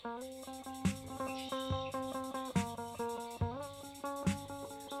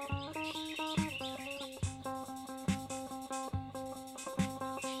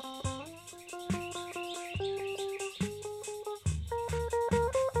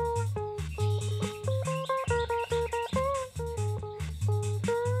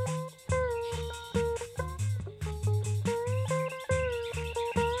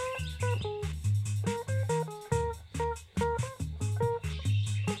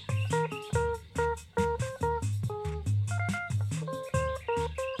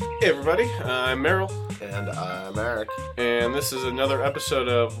Hey everybody, I'm Merrill, And I'm Eric. and this is another episode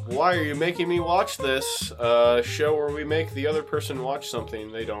of Why Are You Making Me Watch This? A show where we make the other person watch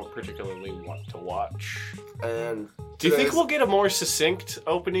something they don't particularly want to watch. And Do you think we'll get a more succinct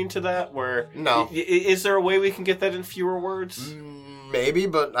opening to that? Where No. Is there a way we can get that in fewer words? Maybe,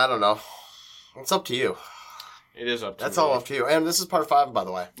 but I don't know. It's up to you. It is up to That's me. all up to you. And this is part 5, by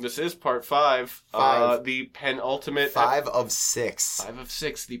the way. This is part 5. Five. The penultimate... 5 of 6. 5 of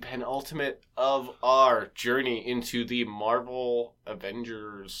 6, the penultimate of our journey into the Marvel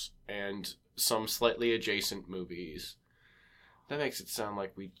Avengers and some slightly adjacent movies. That makes it sound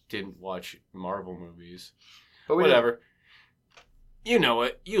like we didn't watch Marvel movies. But whatever. You know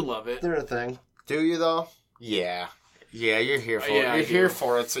it. You love it. They're a thing. Do you, though? Yeah. Yeah, you're here for Yeah, it. You're I here do.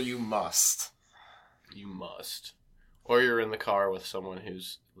 for it, so you must. You must. Or you're in the car with someone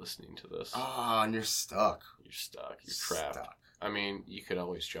who's listening to this. Oh, and you're stuck. You're stuck. You're trapped. Stuck. I mean, you could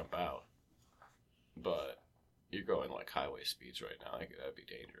always jump out. But you're going like highway speeds right now. That'd be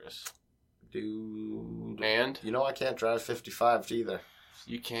dangerous. Dude. And You know I can't drive 55 either.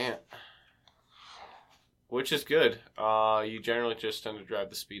 you can't. Which is good. You generally just tend to drive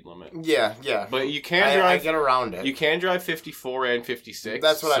the speed limit. Yeah. But you can I drive... get around it. You can drive 54 and 56.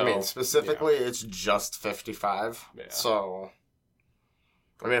 That's what I so- mean. Specifically, it's just 55. Yeah. So,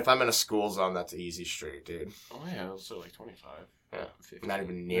 I mean, if I'm in a school zone, that's easy street, dude. Oh yeah, those are like 25. Yeah. 50. Not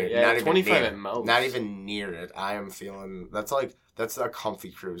even near. Yeah, not even 25 near, at most. Not even near it. I am feeling that's a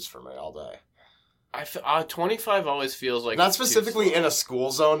comfy cruise for me all day. 25 always feels like Not it's too specifically slow. in a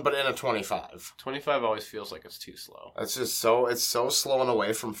school zone, but in a 25. 25 always feels like it's too slow. It's just it's so slow and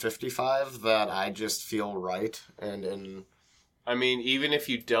away from 55 that I just feel right. And I mean, even if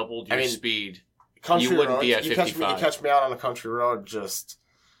you doubled your I mean, speed, country You wouldn't road, be at you catch 55. me out on a country road just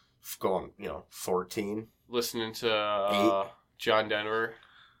going 14. listening to John Denver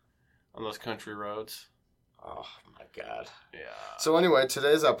on those country roads. Oh my god. Yeah. So anyway,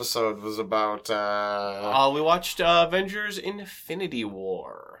 today's episode was about We watched Avengers Infinity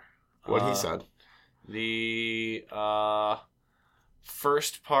War. what he said. The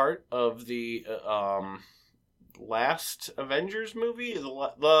first part of the last Avengers movie,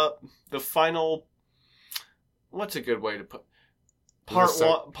 the final. What's a good way to put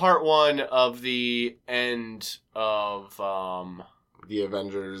part one of the end of The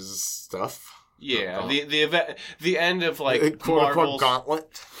Avengers stuff. yeah, the event, the end of like quote unquote Marvel's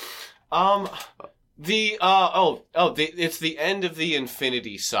gauntlet. It's the end of the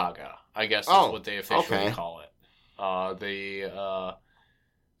Infinity Saga, I guess is what they officially call it. They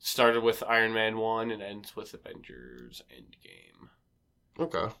started with Iron Man 1 and ends with Avengers Endgame.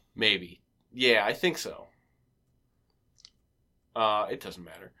 Okay. Maybe. Yeah, I think so. It doesn't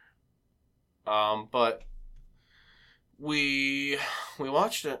matter. But we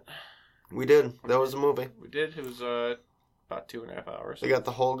watched it. We did. That was a movie. We did. It was about 2.5 hours. They got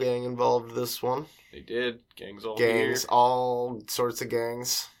the whole gang involved this one. They did. Gangs all Gangs, here. all sorts of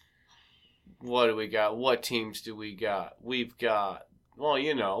gangs. What do we got? What teams do we got? We've got, well,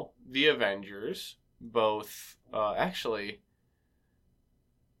 the Avengers. Both, actually,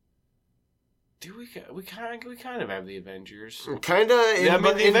 do we kind of have the Avengers. Kind of. Yeah, I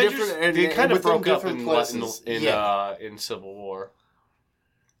mean, the Avengers, they kind of broke up in places. in Civil War.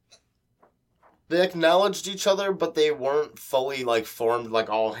 They acknowledged each other, but they weren't fully formed,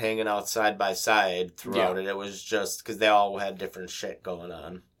 all hanging out side by side throughout it. It was just because they all had different shit going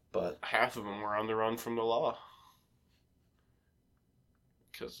on. But Half of them were on the run from the law.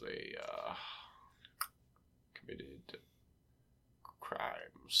 Because they committed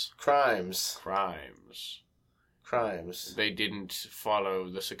crimes. Crimes. They didn't follow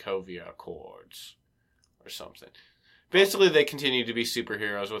the Sokovia Accords or something. Basically, they continue to be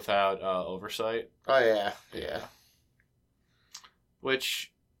superheroes without oversight. Oh, yeah. Yeah.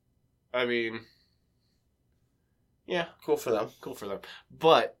 Which, I mean, yeah, Cool for them. cool for them.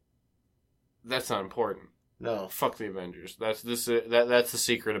 But that's not important. No. Fuck the Avengers. That's the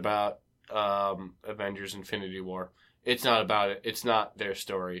secret about Avengers Infinity War. It's not about it. It's not their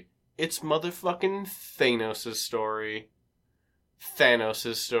story. It's motherfucking Thanos'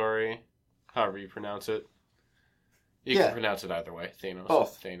 story. However you pronounce it. You can pronounce it either way. Thanos.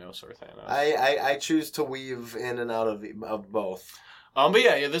 Both. Thanos or Thanos. I choose to weave in and out of both. But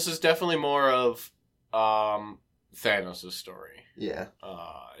yeah, this is definitely more of Thanos' story. Yeah.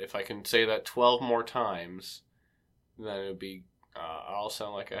 If I can say that 12 more times, then it would be. I'll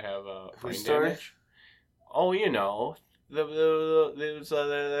sound like I have brain story? damage. Oh,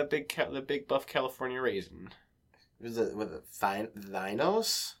 the big buff California raisin. Was it with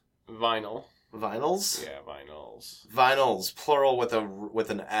Thanos? Vinyl. Vinyls? Yeah, vinyls. Vinyls, plural with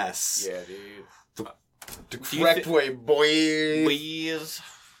an S. Yeah, dude. The correct way, boy. Boys.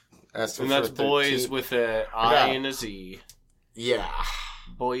 And that's boys with a I and a Z. Yeah.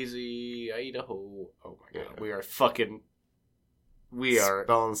 Boise, Idaho. Oh my god. Yeah. We are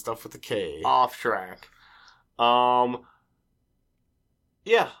spelling stuff with a K. Off track. Yeah.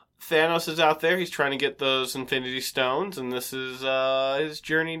 Thanos is out there. He's trying to get those Infinity Stones, and this is his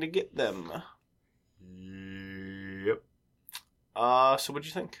journey to get them. Yep. So what'd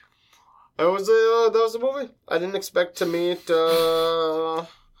you think? That was a movie. I didn't expect to meet the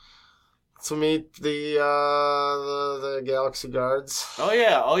Galaxy Guards. Oh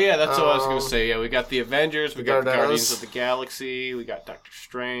yeah, that's what I was gonna say. Yeah, we got the Avengers, we got the Guardians of the Galaxy, we got Doctor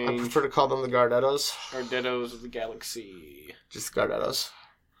Strange. I prefer to call them the Gardettos. Gardettos of the Galaxy. Just Gardettos.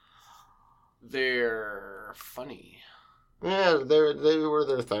 They're funny. Yeah, they were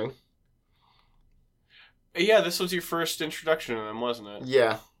their thing. Yeah, this was your first introduction to them, wasn't it?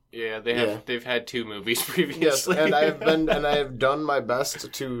 Yeah. Yeah, they've had 2 movies previously. Yes, and I have done my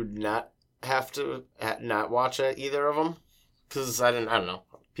best to not have to not watch either of them, because I don't know,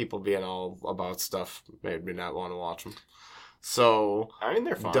 people being all about stuff made me not want to watch them. So I mean,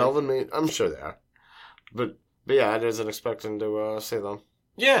 they're fine. Delvin me, I'm sure they are, but yeah, I wasn't expecting to see them.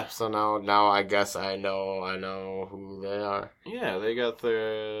 Yeah. So now I guess I know who they are. Yeah, they got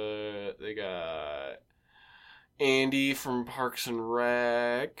Andy from Parks and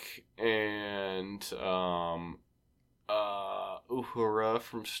Rec, and Uhura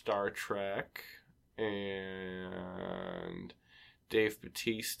from Star Trek, and Dave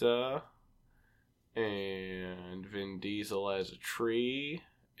Bautista, and Vin Diesel as a tree,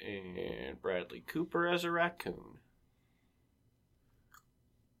 and Bradley Cooper as a raccoon.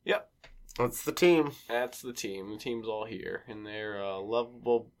 Yep. That's the team. That's the team. The team's all here, and they're a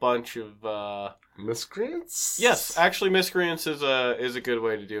lovable bunch of miscreants. Yes, actually, miscreants is a good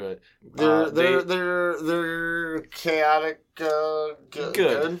way to do it. They're chaotic.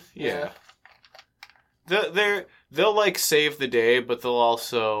 Good. Yeah. They'll like save the day, but they'll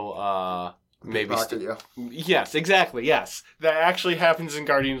also maybe you. Yes, exactly. Yes, that actually happens in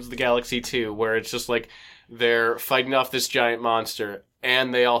Guardians of the Galaxy 2, where it's just like they're fighting off this giant monster.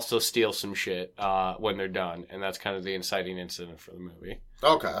 And they also steal some shit when they're done. And that's kind of the inciting incident for the movie.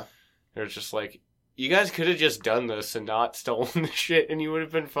 Okay. They're just like, you guys could have just done this and not stolen the shit and you would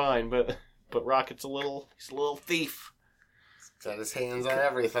have been fine. But Rocket's he's a little thief. He's got his hands on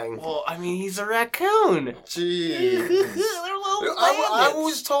everything. Well, I mean, he's a raccoon. Jeez. They're little I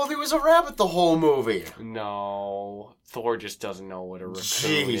was told he was a rabbit the whole movie. No. Thor just doesn't know what a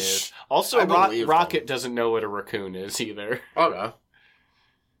raccoon is. Jeez. Also, Rocket doesn't know what a raccoon is either. Okay.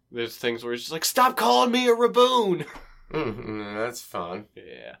 There's things where it's just like, stop calling me a raboon. That's fun.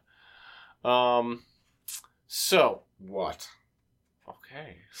 Yeah. So. What?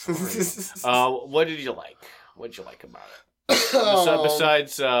 Okay. What did you like? What did you like about it?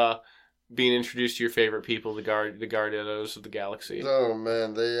 Besides being introduced to your favorite people, the Gardettos of the Galaxy. Oh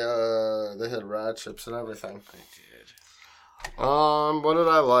man, they had rat chips and everything. They did. What did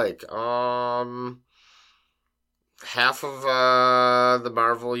I like? Half of the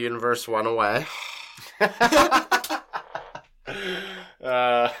Marvel universe went away.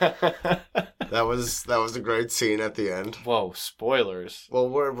 That was a great scene at the end. Whoa, spoilers. Well,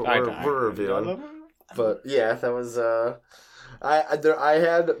 we're reviewing, but yeah, that was I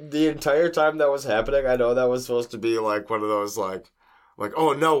had the entire time that was happening. I know that was supposed to be like one of those like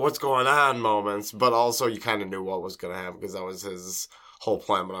oh no, what's going on moments, but also you kind of knew what was going to happen because that was his whole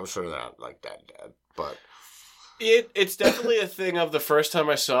plan. But I'm sure they're not like that dead, but. It's definitely a thing of the first time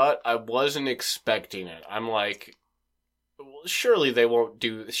I saw it, I wasn't expecting it. I'm like, well, surely he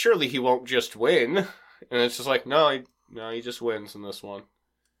won't just win. And it's just like, no, he just wins in this one.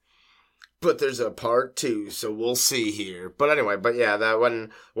 But there's a part 2, so we'll see here. But anyway, yeah, that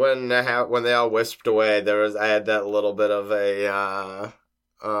when they all wisped away, I had that little bit of a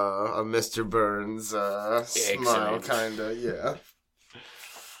Mr. Burns smile, kinda, yeah.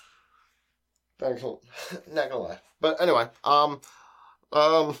 Not gonna lie, but anyway,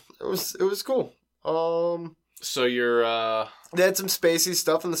 it was cool. So you're they had some spacey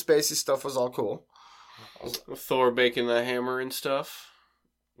stuff, and the spacey stuff was all cool. Thor baking the hammer and stuff.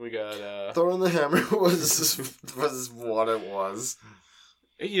 We got Thor and the hammer was what it was.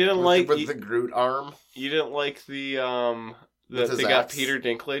 You didn't with the Groot arm. You didn't like the that they got Peter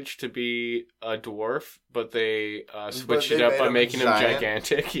Dinklage to be a dwarf, but they switched it up by making him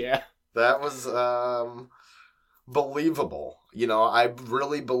gigantic. Yeah. That was believable. You know, I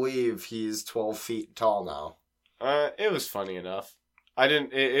really believe he's 12 feet tall now. It was funny enough. I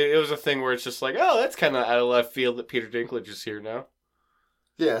didn't. It was a thing where it's just like, oh, that's kind of out of left field that Peter Dinklage is here now.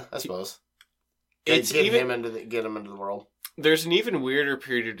 Yeah, I suppose. It's get even him into the world. There's an even weirder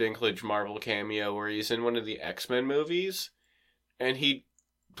Peter Dinklage Marvel cameo where he's in one of the X-Men movies, and he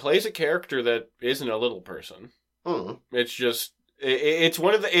plays a character that isn't a little person. Mm. It's just it's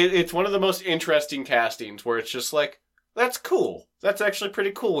one of the most interesting castings where it's just like, that's cool. That's actually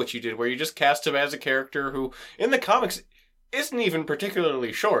pretty cool what you did, where you just cast him as a character who in the comics isn't even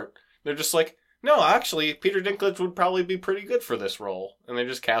particularly short. They're just like, no, actually, Peter Dinklage would probably be pretty good for this role, and they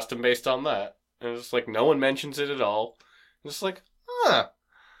just cast him based on that. And it's just like, no one mentions it at all. It's just like,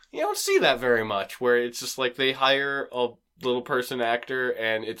 you don't see that very much, where it's just like they hire a little person actor,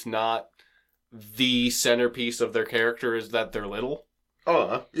 and it's not the centerpiece of their character is that they're little.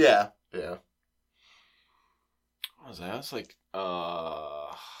 Oh, yeah. Yeah. What was that? It was like,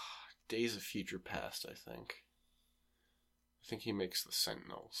 Days of Future Past, I think. I think he makes the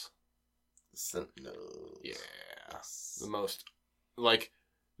Sentinels. Sentinels. Yeah. The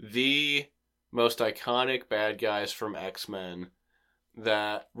most iconic bad guys from X-Men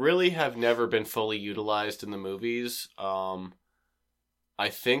that really have never been fully utilized in the movies. I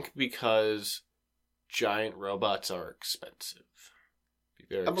think because giant robots are expensive. It'd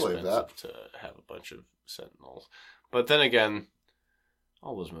be very expensive to have a bunch of Sentinels. But then again,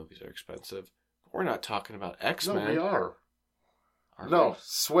 all those movies are expensive. We're not talking about X-Men. No, we are. No, we?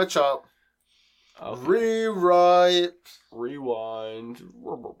 Switch up. Okay. Rewrite. Rewind.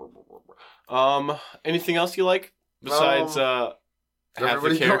 Anything else you like besides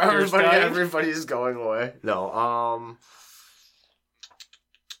everybody's going away. No.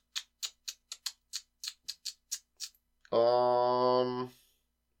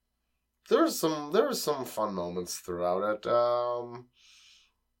 There was some fun moments throughout it.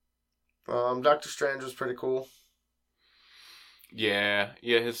 Doctor Strange was pretty cool. Yeah,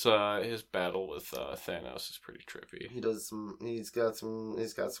 his battle with Thanos is pretty trippy. He's got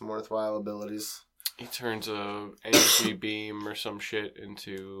some worthwhile abilities. He turns a energy beam or some shit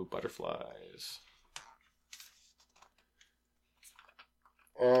into butterflies.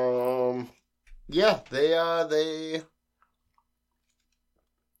 Yeah, they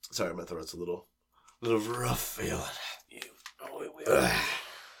sorry, my throat's a little rough feeling.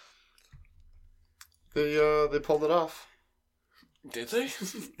 They pulled it off. Did they?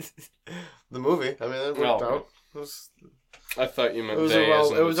 The movie. I mean, it worked out. I thought you meant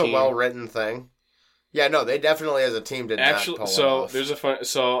it was a well written thing. Yeah, no, they definitely as a team did not pull it off. There's a fun.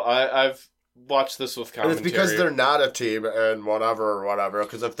 So I've watched this with commentary. And it's because they're not a team and whatever.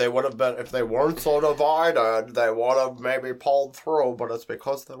 Because if they weren't so divided, they would have maybe pulled through. But it's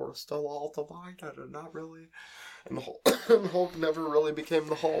because they were still all divided and not really. And Hulk never really became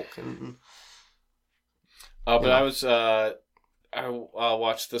the Hulk. I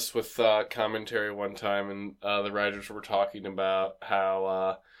watched this with commentary one time, and the writers were talking about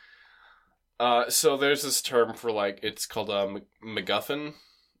how. So there's this term for it's called a MacGuffin.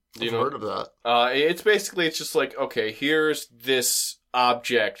 I've heard of that. It's just like, okay, here's this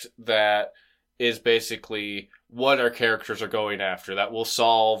object that is basically what our characters are going after that will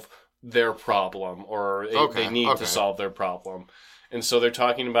solve their problem, or they need to solve their problem. And so they're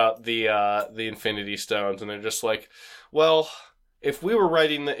talking about the Infinity Stones, and they're just like, well, if we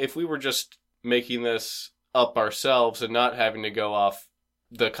were just making this up ourselves and not having to go off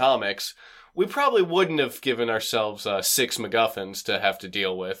the comics, we probably wouldn't have given ourselves 6 MacGuffins to have to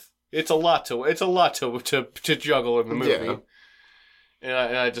deal with. It's a lot to juggle in the movie. Yeah.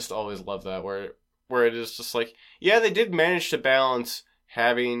 And I just always love that where it is just like, yeah, they did manage to balance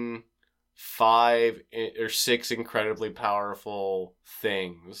having 5 or 6 incredibly powerful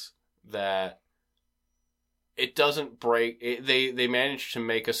things that it doesn't break. They managed to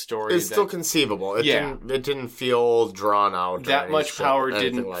make a story. It's still conceivable. It didn't feel drawn out. That much power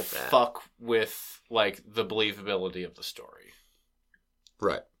didn't like fuck with the believability of the story.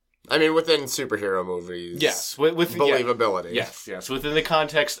 Right. I mean, within superhero movies. Yes, with believability. Yes. Within the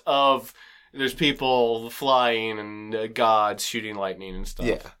context of there's people flying and gods shooting lightning and stuff.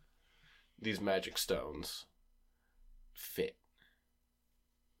 Yeah. These magic stones fit.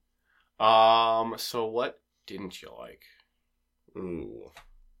 So what didn't you like? Ooh.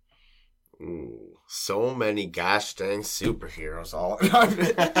 So many gosh dang superheroes all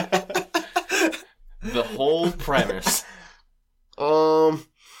the whole premise. No,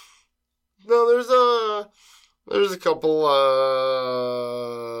 there's a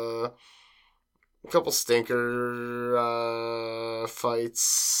couple stinker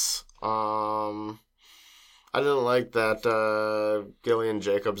fights. I didn't like that Gillian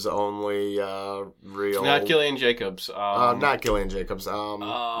Jacobs only real. Not Gillian Jacobs. Not Gillian Jacobs.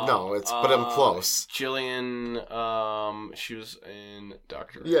 No, but I'm close. Gillian. She was in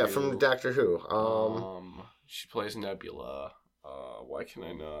Doctor Who. Yeah, from Doctor Who. She plays Nebula. Why can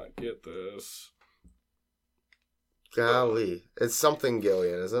I not get this? Golly, it's something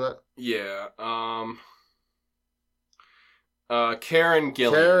Gillian, isn't it? Yeah. Karen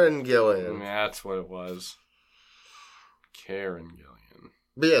Gillian. Karen Gillian. That's what it was. Karen Gillian.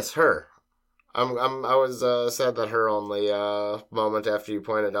 But yes, her. I was sad that her only moment after you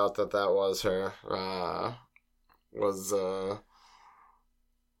pointed out that was her was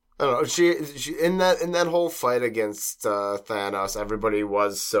I don't know. She in that whole fight against Thanos, everybody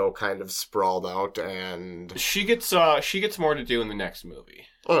was so kind of sprawled out, and she gets more to do in the next movie.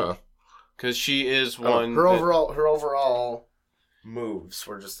 Oh, because she is one. Her overall moves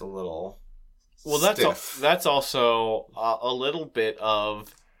were just a little. Well, that's also a little bit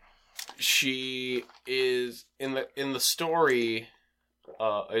of. She is in the story,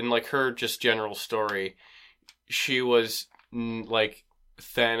 in like her just general story. She was like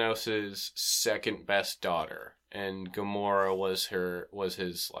Thanos' second best daughter, and Gamora was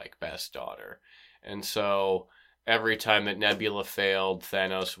his like best daughter, and so every time that Nebula failed,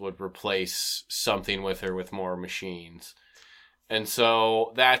 Thanos would replace something with her with more machines, and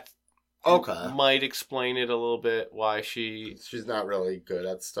so that might explain it a little bit why she's not really good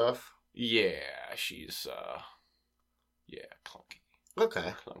at stuff. Yeah, she's clunky.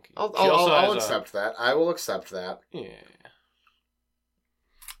 Okay, clunky. I'll accept that. I will accept that. Yeah.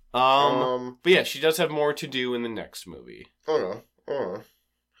 But yeah, she does have more to do in the next movie. No.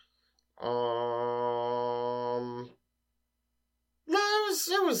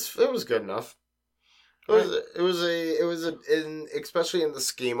 It was good enough. It was especially in the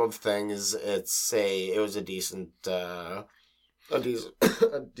scheme of things, it was a decent a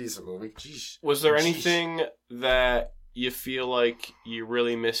decent movie. Jeez. Was there anything that you feel like you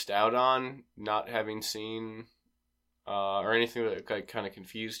really missed out on not having seen? Or anything that like, kind of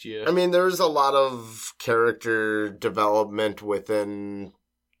confused you? I mean, there was a lot of character development within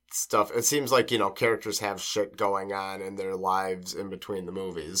stuff. It seems like, characters have shit going on in their lives in between the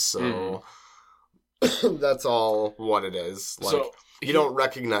movies, so that's all what it is. Like, so, you don't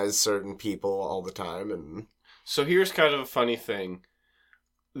recognize certain people all the time. And so here's kind of a funny thing.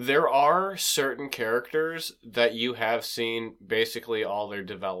 There are certain characters that you have seen basically all their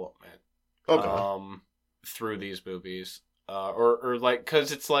development. Okay. Through these movies, or like,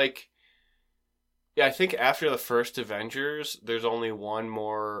 because it's like, yeah, I think after the first Avengers, there's only one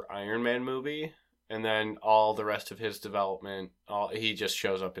more Iron Man movie, and then all the rest of his development, he just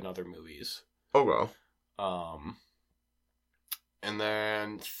shows up in other movies. Okay. And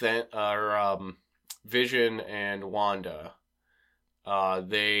then Vision and Wanda,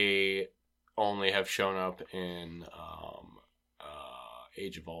 they only have shown up in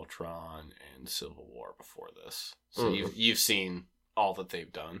Age of Ultron and Civil War before this. So you've seen all that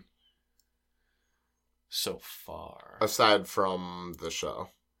they've done so far. Aside from the show.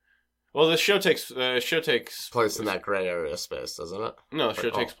 Well, the show takes place in that gray area space, doesn't it? No, the show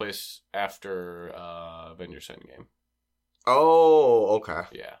takes place after Avengers Endgame. Oh, okay.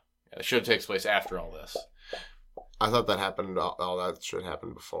 Yeah, the show takes place after all this. I thought that happened. All that should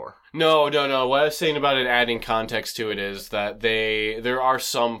happen before. No. What I was saying about it, adding context to it, is that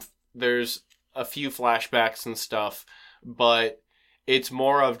there's a few flashbacks and stuff, but it's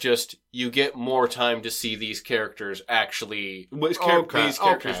more of just you get more time to see these characters actually with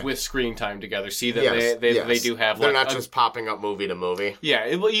screen time together. See that they do have. They're not just popping up movie to movie. Yeah,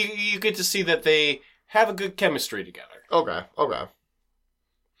 you get to see that they have a good chemistry together. Okay.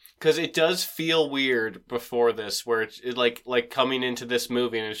 Because it does feel weird before this, where it's like coming into this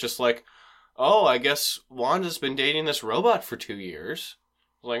movie, and it's just like, oh, I guess Wanda's been dating this robot for 2 years.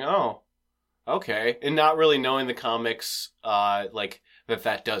 Like, oh, okay, and not really knowing the comics, like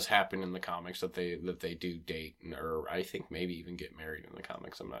that does happen in the comics, that they do date, or I think maybe even get married in the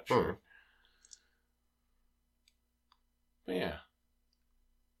comics. I'm not sure. But yeah.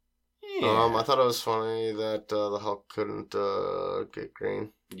 I thought it was funny that the Hulk couldn't get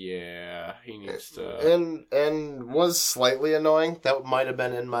green. Yeah, he needs to. And was slightly annoying. That might have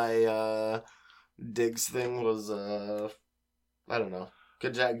been in my Diggs thing. Was I don't know.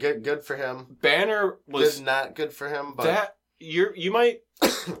 Good job. Good for him. Banner was not good for him. But that you might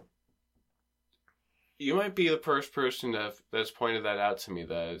you might be the first person that's pointed that out to me.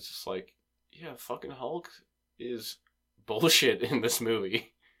 That it's just like, yeah, fucking Hulk is bullshit in this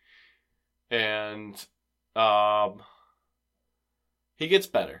movie. And he gets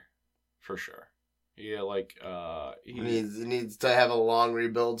better, for sure. Yeah, like He needs to have a long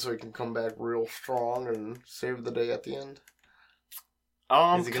rebuild so he can come back real strong and save the day at the end.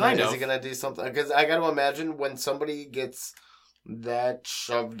 Is he gonna do something? Because I got to imagine when somebody gets that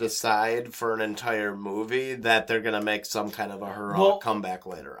shoved aside for an entire movie, that they're gonna make some kind of a heroic comeback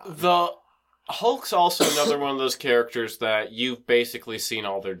later on. The Hulk's also another one of those characters that you've basically seen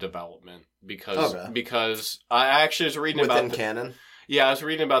all their development because I actually was reading within canon. Yeah, I was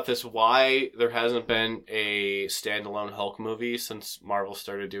reading about this, why there hasn't been a standalone Hulk movie since Marvel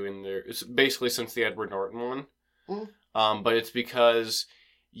started doing it's basically since the Edward Norton one. Mm. But it's because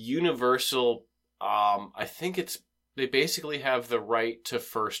Universal, I think they basically have the right to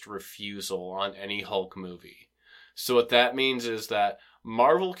first refusal on any Hulk movie. So what that means is that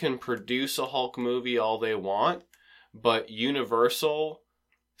Marvel can produce a Hulk movie all they want, but Universal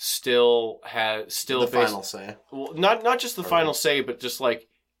still final say. Well, not just the final say, but just like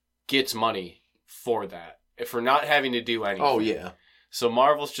gets money for that for not having to do anything. Oh yeah. So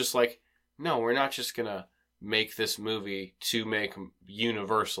Marvel's just like, no, we're not just gonna make this movie to make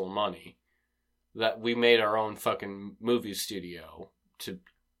Universal money. That we made our own fucking movie studio to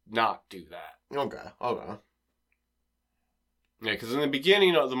not do that. Okay. Yeah, because in the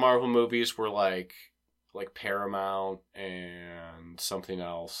beginning of the Marvel movies were like Paramount and something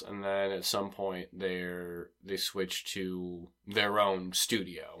else, and then at some point they switched to their own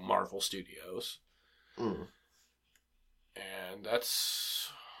studio, Marvel Studios, and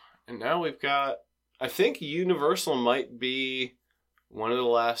now we've got. I think Universal might be one of the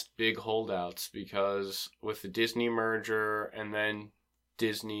last big holdouts because with the Disney merger and then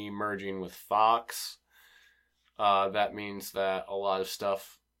Disney merging with Fox, that means that a lot of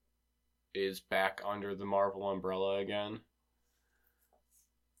stuff is back under the Marvel umbrella again.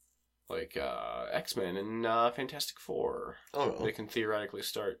 Like X-Men and Fantastic Four. Oh. They can theoretically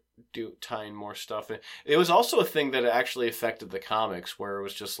start tying more stuff in. It was also a thing that actually affected the comics, where it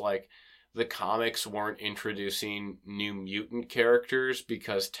was just like the comics weren't introducing New Mutant characters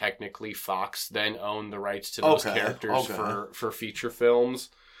because technically Fox then owned the rights to those characters for feature films.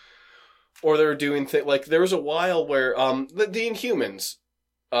 Or they were doing things like there was a while where the Inhumans.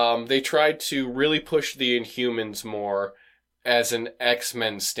 They tried to really push the Inhumans more as an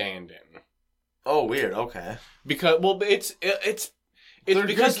X-Men stand-in. Oh, weird. Okay. Because it's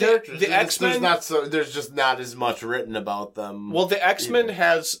because the X-Men there's just not as much written about them. Well, the X-Men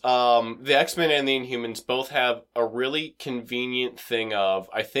has the X-Men and the Inhumans both have a really convenient thing of,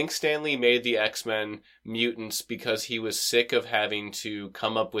 I think Stan Lee made the X-Men mutants because he was sick of having to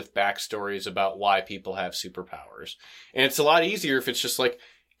come up with backstories about why people have superpowers. And it's a lot easier if it's just like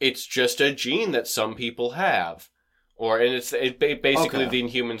it's just a gene that some people have. Basically the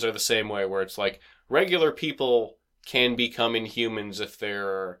Inhumans are the same way, where it's like regular people can become Inhumans if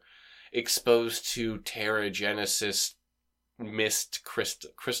they're exposed to Terrigenesis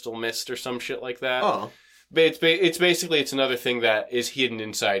crystal mist or some shit like that. Oh. But it's another thing that is hidden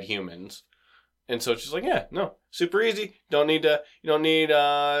inside humans. And so it's just like, yeah, no, super easy. You don't need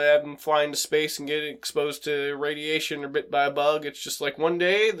have them fly into space and get exposed to radiation or bit by a bug. It's just like one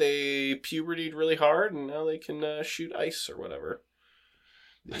day they pubertied really hard and now they can shoot ice or whatever.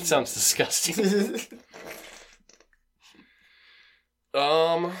 That sounds disgusting.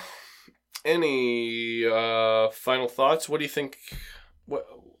 Any final thoughts? What do you think?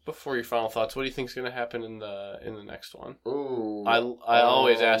 Before your final thoughts, what do you think is going to happen in the next one? Ooh, I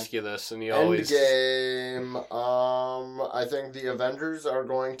always ask you this, and you always Endgame. I think the Avengers are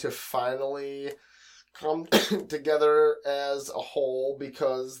going to finally come together as a whole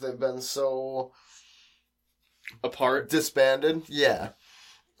because they've been so disbanded. Yeah.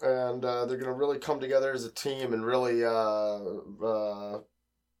 And they're going to really come together as a team and really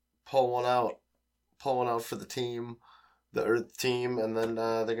pull one out for the team, the Earth team, and then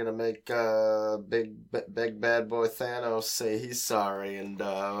they're going to make big bad boy Thanos say he's sorry and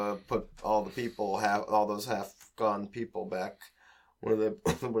put all those half-gone people back where they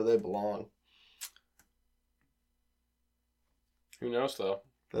belong. Who knows, though?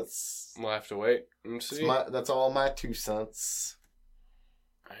 We'll have to wait and see. That's all my 2 cents.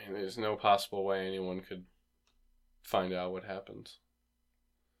 I mean, there's no possible way anyone could find out what happens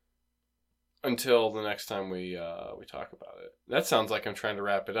until the next time we talk about it. That sounds like I'm trying to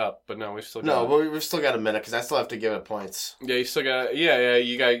wrap it up, but no, we've still got... No, we've still got a minute because I still have to give it points. Yeah, you still got... Yeah,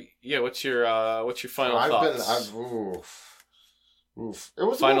 you got... Yeah, what's your final thoughts? Oof. It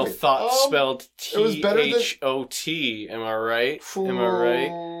was final thoughts spelled T-H-O-T. Am I right? Am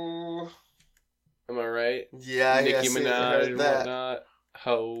I right? Yeah, Nicki Minaj and whatnot.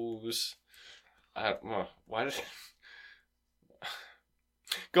 Hose. Why did...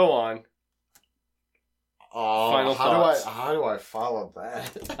 Go on. Final thoughts. How do I follow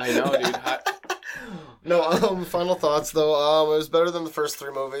that? I know, dude. No, final thoughts though. It was better than the first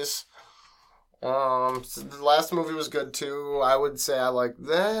three movies. So the last movie was good too. I would say I liked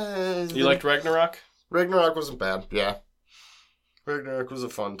that. You liked Ragnarok? Ragnarok wasn't bad. Yeah, Ragnarok was a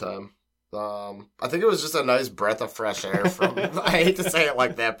fun time. I think it was just a nice breath of fresh air from. I hate to say it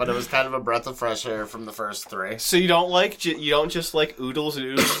like that, but it was kind of a breath of fresh air from the first three. So you don't just like oodles and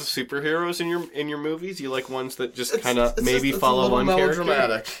oodles of superheroes in your movies. You like ones that just kind of maybe follow one character.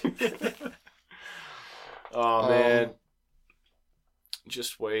 Melodramatic. Oh man,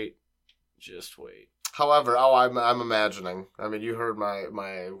 just wait. However, I'm imagining. I mean, you heard my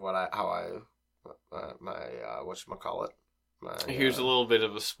whatchamacallit. Here's a little bit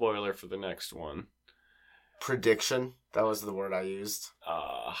of a spoiler for the next one. Prediction. That was the word I used.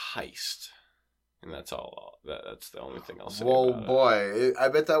 Heist. And that's all. That's the only thing I'll say. Whoa, about boy! I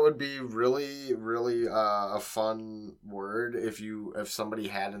bet that would be really, really a fun word if somebody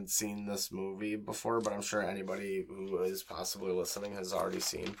hadn't seen this movie before. But I'm sure anybody who is possibly listening has already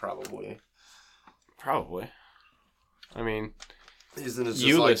seen probably. Probably. I mean, isn't it just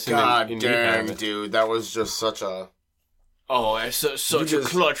you like, listen God and dang, you dude, that was just such a. Oh, it's such a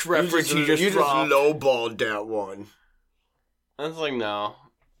clutch reference. You just lowballed that one. I was like, no.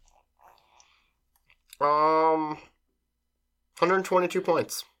 122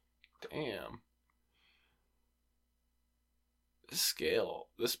 points. Damn. This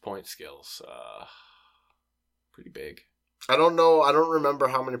point scale's pretty big. I don't know. I don't remember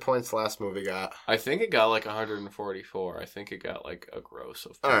how many points last movie got. I think it got like 144. I think it got like a gross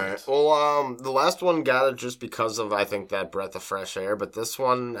of points. All right. Well, the last one got it just because of, I think, that breath of fresh air. But this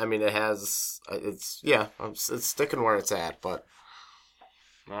one, I mean, it's sticking where it's at. But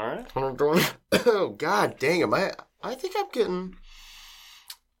all right. Oh, God dang it! I think I'm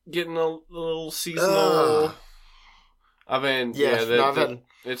getting a little seasonal. I've been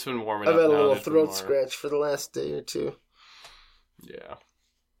it's been warming up. I've had a now. little throat scratch for the last day or two. Yeah.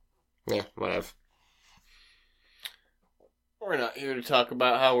 Yeah, whatever. We're not here to talk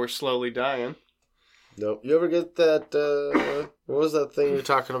about how we're slowly dying. Nope. You ever get that, what was that thing you were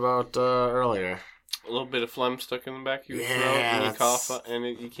talking about earlier? A little bit of phlegm stuck in the back of your throat and you cough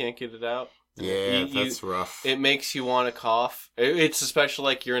and you can't get it out. Yeah, that's rough. It makes you want to cough. It's especially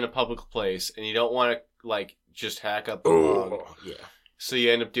like you're in a public place and you don't want to like just hack up a lung. Yeah. So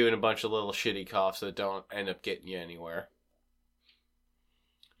you end up doing a bunch of little shitty coughs that don't end up getting you anywhere.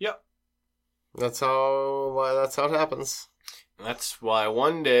 Yep. That's how it happens. That's why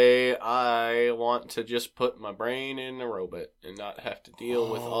one day I want to just put my brain in a robot and not have to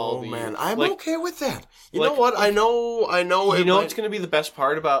deal with all the... Oh, man. I'm okay with that. You know like, what? I know... You know what's going to be the best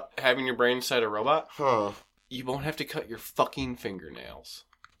part about having your brain inside a robot? Huh. You won't have to cut your fucking fingernails.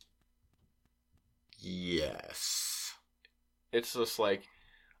 Yes. It's just like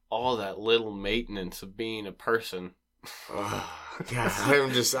all that little maintenance of being a person. Oh, God,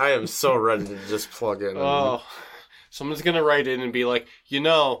 I am so ready to just plug in. Oh, someone's gonna write in and be like,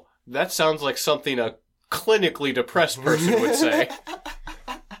 that sounds like something a clinically depressed person would say.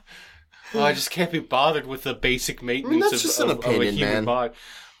 I just can't be bothered with the basic maintenance of a human body.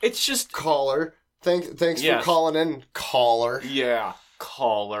 It's just caller. Thanks for calling in, caller. Yeah,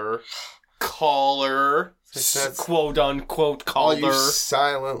 caller, quote unquote caller. All you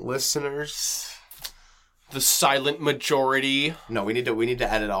silent listeners. The silent majority. No, we need to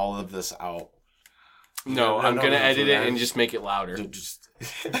edit all of this out. No, I'm gonna edit it and just make it louder.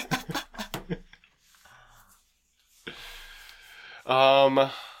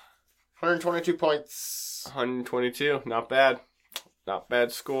 122 points. 122, not bad. Not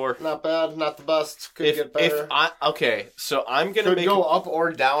bad score. Not bad, not the best. Could get better. So I'm gonna go up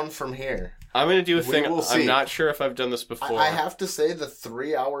or down from here. I'm gonna do a thing. I'm not sure if I've done this before. I have to say the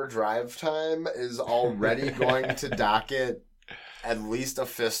 3-hour drive time is already going to docket at least a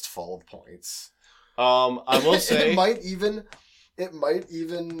fistful of points. I will say it might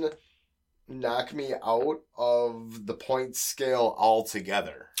even knock me out of the point scale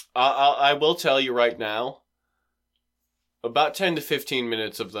altogether. I will tell you right now, about 10 to 15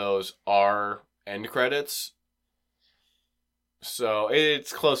 minutes of those are end credits. So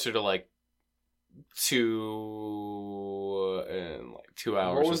it's closer to like 2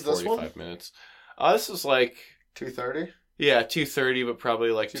 hours and 45 minutes. This is like 2:30. Yeah, 2:30, but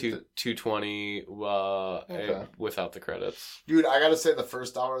probably like 2:20 without the credits. Dude, I gotta say the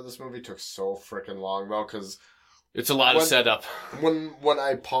first hour of this movie took so freaking long though, because it's a lot of setup. When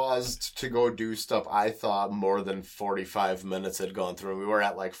I paused to go do stuff, I thought more than 45 minutes had gone through. We were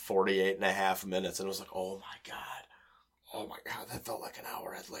at like 48 and a half minutes, and it was like, oh my god, that felt like an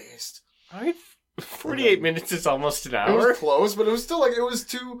hour at least. 48 minutes is almost an It hour. was close, but it was still like, it was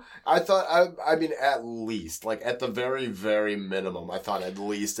too, I thought, I mean, at least, like, at the very, very minimum, I thought at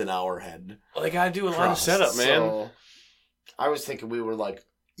least an hour had Well, they gotta do a lot of crossed. setup, man. So, I was thinking we were, like,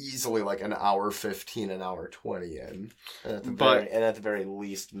 easily, like, an hour 15, an hour 20 in. And at the very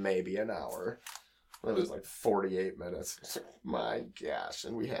least, maybe an hour. It was, like, 48 minutes. It's like, my gosh.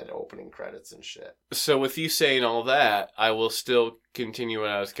 And we had opening credits and shit. So with you saying all that, I will still continue what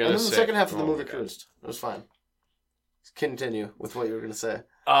I was gonna And say. then the second half of the Oh movie my God. cruised. It was fine. Continue with what you were going to say.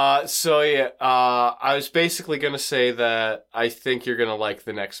 I was basically gonna say that I think you're gonna like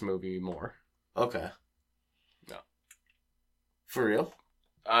the next movie more. Okay. No. For real?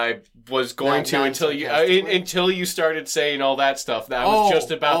 I was going Not to until you started saying all that stuff. I was just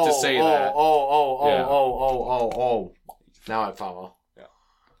about to say that. Oh. Now I follow. Yeah.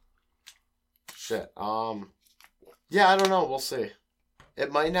 Shit. Yeah, I don't know. We'll see.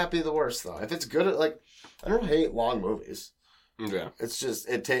 It might not be the worst though. If it's good at like, I don't hate long movies. Yeah. It's just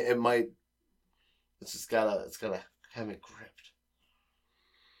it might. It's just gotta have me gripped.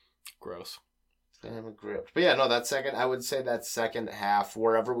 Gross. Have it gripped. But yeah, no, I would say that second half,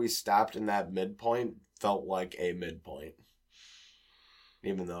 wherever we stopped in that midpoint, felt like a midpoint.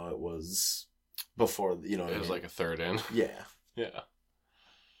 Even though it was before, It was like a third in. Yeah. Yeah.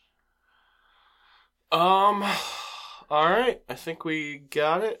 All right. I think we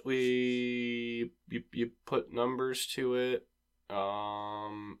got it. You put numbers to it.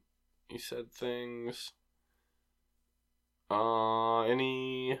 You said things.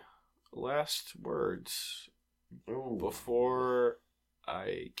 Any last words before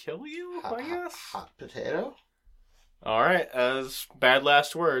I kill you, I guess? Hot potato? Alright, as bad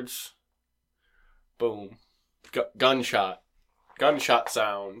last words. Boom. Gunshot. Gunshot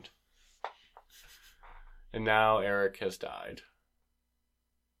sound. And now Eric has died.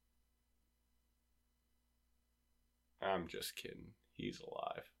 I'm just kidding. He's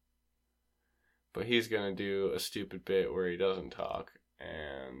alive. But he's gonna do a stupid bit where he doesn't talk.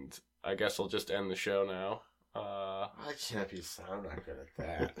 And I guess I'll just end the show now. I can't be. I'm not good at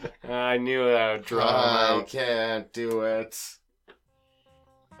that. I knew I would draw him I out. can't do it.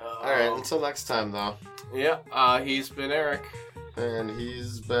 All right. Until next time, though. Yeah. He's been Eric, And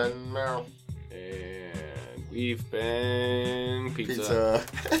he's been Meryl. and we've been Pizza.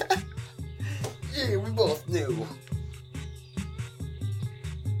 Yeah, we both knew.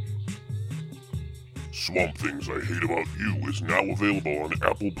 Swamp Things I Hate About You is now available on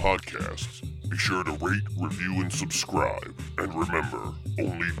Apple Podcasts. Be sure to rate, review, and subscribe. And remember,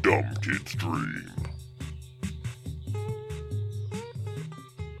 only dumb kids dream.